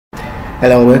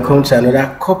Hello and welcome to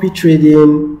another copy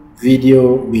trading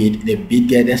video with the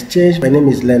Bitget exchange. My name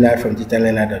is Leonard from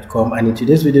Leonard.com, and in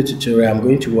today's video tutorial I'm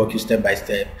going to walk you step by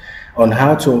step on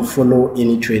how to follow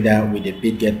any trader with the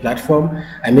Bitget platform.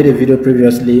 I made a video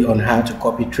previously on how to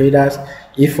copy traders.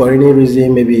 If for any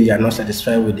reason maybe you are not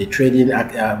satisfied with the trading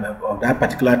of that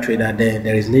particular trader, then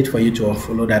there is need for you to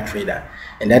unfollow that trader,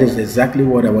 and that is exactly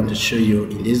what I want to show you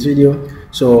in this video.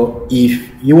 So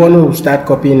if you want to start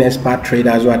copying expert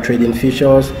traders who are trading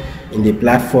futures in the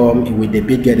platform with the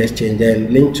Bitget exchange,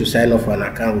 then link to sign up for an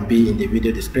account will be in the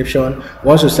video description.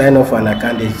 Once you sign up for an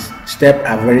account, the steps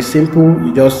are very simple.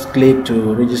 You just click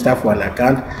to register for an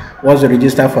account. Once you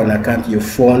register for an account, you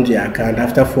fund your account.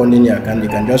 After funding your account, you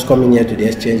can just come in here to the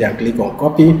exchange and click on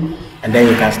copy, and then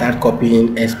you can start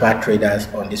copying expert traders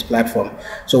on this platform.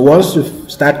 So once you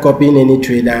start copying any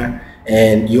trader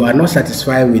and you are not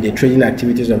satisfied with the trading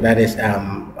activities of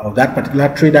that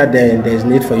particular trader, then there is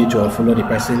need for you to unfollow the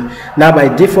person. Now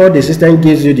by default, the system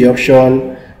gives you the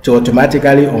option to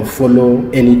automatically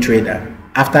unfollow any trader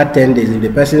after 10 days. If the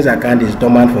person's account is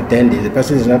dormant for 10 days, the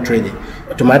person is not trading,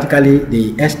 automatically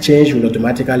the exchange will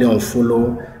automatically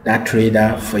unfollow that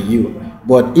trader for you.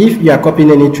 But if you are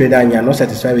copying any trader and you are not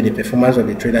satisfied with the performance of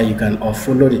the trader, you can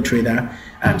unfollow the trader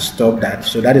and stop that.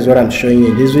 So that is what I'm showing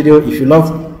you in this video. If you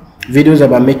love videos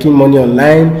about making money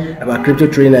online, about crypto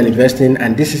trading and investing,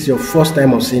 and this is your first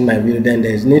time of seeing my video, then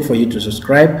there is need for you to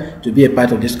subscribe to be a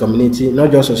part of this community.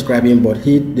 Not just subscribing, but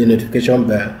hit the notification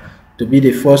bell to be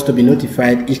the first to be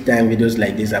notified each time videos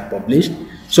like this are published.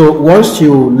 So once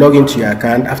you log into your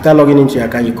account, after logging into your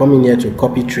account, you come in here to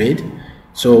copy trade.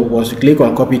 So once you click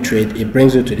on copy trade, it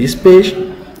brings you to this page.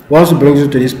 Once it brings you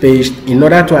to this page, in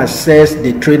order to access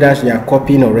the traders you are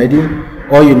copying already,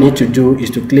 all you need to do is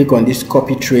to click on this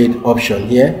copy trade option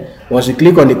here. Once you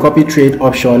click on the copy trade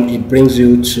option, it brings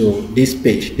you to this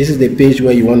page. This is the page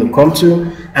where you want to come to,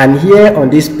 and here on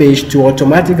this page, to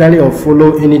automatically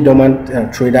unfollow any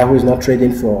dormant trader who is not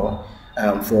trading for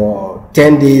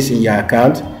 10 days in your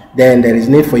account, then there is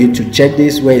need for you to check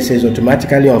this where it says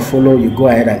automatically unfollow. You go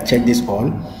ahead and check this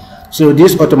on. So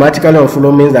this automatically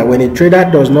unfollow means that when a trader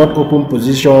does not open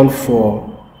position for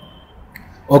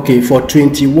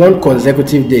 21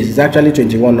 consecutive days, it's actually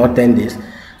 21, not 10 days.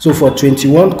 So for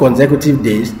 21 consecutive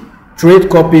days, trade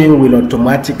copying will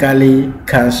automatically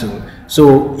cancel.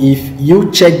 So if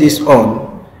you check this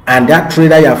on and that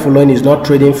trader you are following is not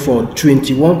trading for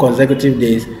 21 consecutive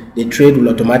days, the trade will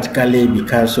automatically be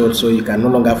cancelled, so you can no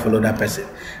longer follow that person.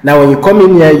 Now when you come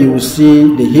in here, you will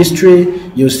see the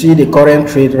history, you see the current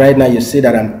trade. Right now you see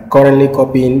that I'm currently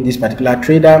copying this particular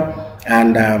trader,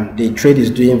 and the trade is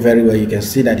doing very well. You can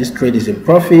see that this trade is in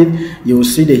profit. You will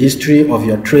see the history of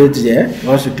your trades here.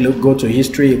 Once you go to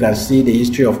history, you can see the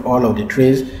history of all of the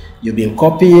trades you've been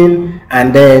copying.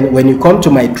 And then when you come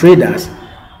to my traders,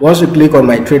 once you click on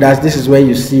my traders, this is where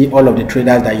you see all of the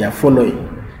traders that you are following.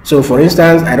 So for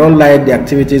instance, I don't like the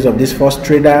activities of this first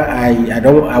trader. I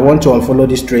want to unfollow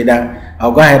this trader.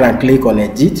 I'll go ahead and click on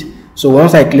edit. So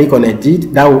once I click on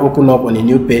edit, that will open up on a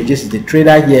new page. This is the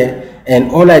trader here,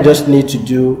 and all I just need to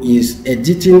do is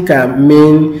editing can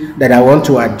mean that I want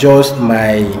to adjust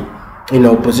my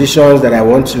positions that I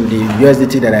want to, the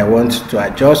USDT that I want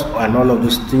to adjust, and all of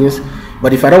those things.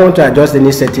 But if I don't want to adjust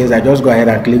any settings, I just go ahead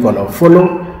and click on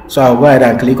unfollow. So I'll go ahead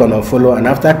and click on unfollow, and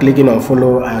after clicking on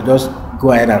follow, I'll just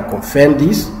go ahead and confirm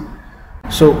this.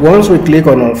 So once we click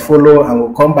on unfollow and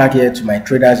we'll come back here to my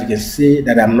traders, you can see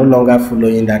that I'm no longer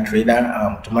following that trader.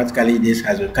 Automatically this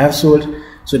has been cancelled.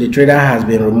 So the trader has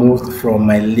been removed from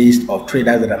my list of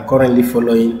traders that I'm currently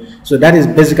following. So that is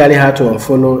basically how to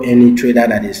unfollow any trader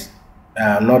that is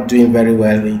not doing very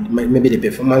well. Maybe the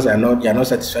performance you're not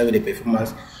satisfied with the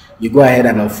performance. You go ahead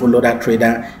and unfollow that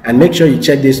trader, and make sure you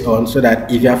check this on, so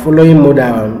that if you are following more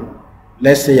than,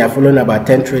 let's say you are following about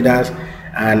 10 traders,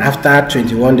 and after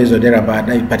 21 days or thereabout,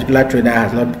 that particular trader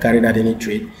has not carried out any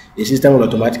trade, the system will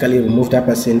automatically remove that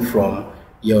person from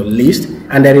your list.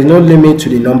 And there is no limit to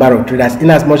the number of traders. In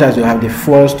as much as you have the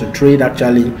funds to trade,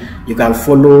 actually you can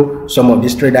follow some of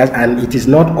these traders, and it is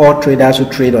not all traders who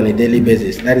trade on a daily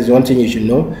basis. That is one thing you should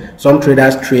know. Some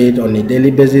traders trade on a daily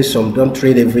basis, some don't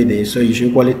trade every day, so you should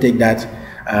equally take that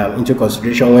into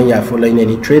consideration when you are following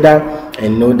any trader,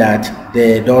 and know that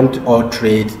they don't all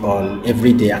trade on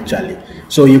every day actually.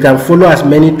 So you can follow as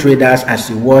many traders as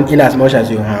you want, in as much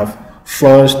as you have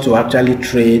funds to actually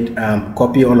trade,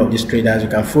 copy all of these traders. You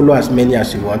can follow as many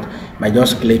as you want by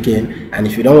just clicking. And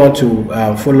if you don't want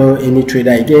to follow any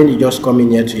trader again, you just come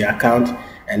in here to your account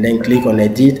and then click on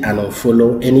edit and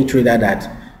unfollow any trader that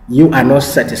you are not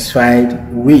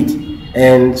satisfied with.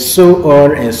 and so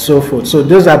on and so forth. So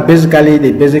those are basically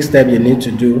the basic steps you need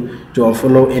to do to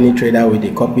unfollow any trader with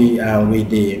the copy with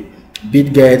the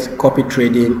Bitget copy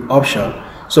trading option.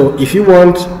 So if you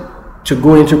want to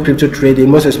go into crypto trading,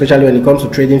 most especially when it comes to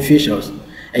trading futures,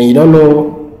 and you don't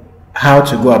know how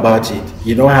to go about it,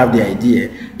 you don't have the idea,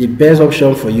 the best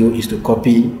option for you is to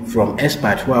copy from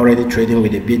experts who are already trading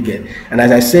with the Bitget. And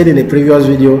as I said in the previous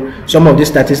video, some of these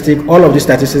statistics, all of the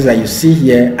statistics that you see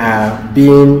here are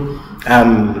being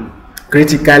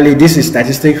critically, this is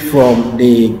statistics from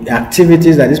the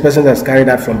activities that this person has carried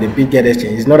out from the Bitget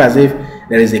exchange. It's not as if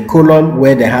there is a column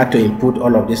where they had to input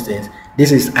all of these things.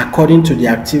 This is according to the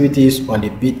activities on the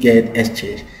Bitget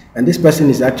exchange, and this person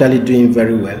is actually doing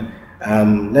very well.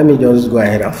 Let me just go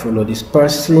ahead and follow this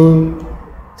person.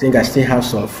 I think I still have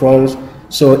some funds.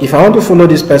 So if I want to follow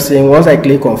this person, once I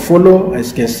click on follow,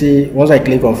 as you can see, once I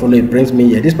click on follow, it brings me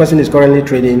here. This person is currently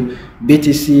trading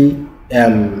BTC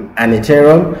and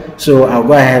Ethereum. So I'll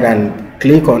go ahead and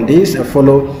click on this and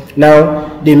follow.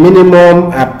 Now the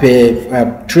minimum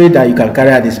trade that you can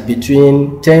carry out is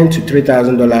between $10 to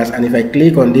 $3,000, and if I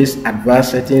click on this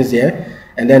advanced settings here,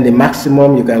 and then the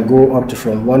maximum you can go up to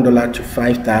from $1 to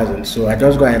 5,000. So I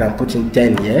just go ahead and put in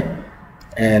 10 here,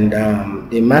 and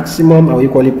the maximum I will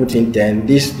equally put in 10.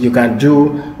 This you can do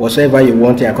whatever you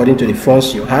want according to the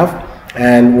funds you have.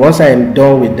 And once I am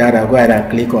done with that, I'll go ahead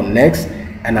and click on next,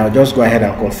 and I'll just go ahead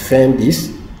and confirm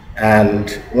this.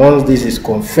 And once this is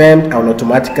confirmed, I will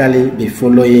automatically be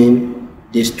following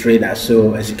this trader.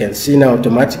 So as you can see now,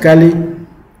 automatically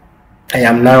I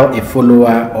am now a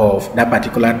follower of that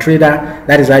particular trader.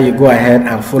 That is how you go ahead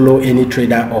and follow any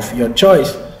trader of your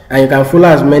choice, and you can follow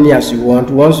as many as you want.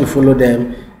 Once you follow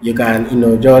them, you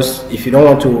can, just, if you don't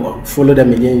want to follow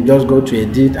them again, you just go to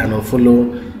edit and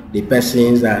unfollow the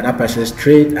person's that person's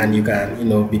trade, and you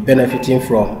can be benefiting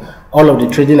from all of the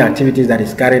trading activities that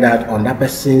is carried out on that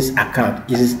person's account.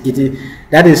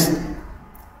 That is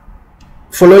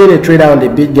following a trader on the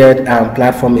Bitget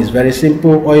platform is very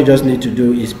simple. All you just need to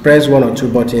do is press one or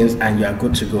two buttons and you are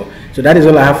good to go. So that is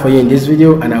all I have for you in this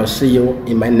video, and I'll see you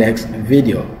in my next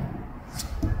video.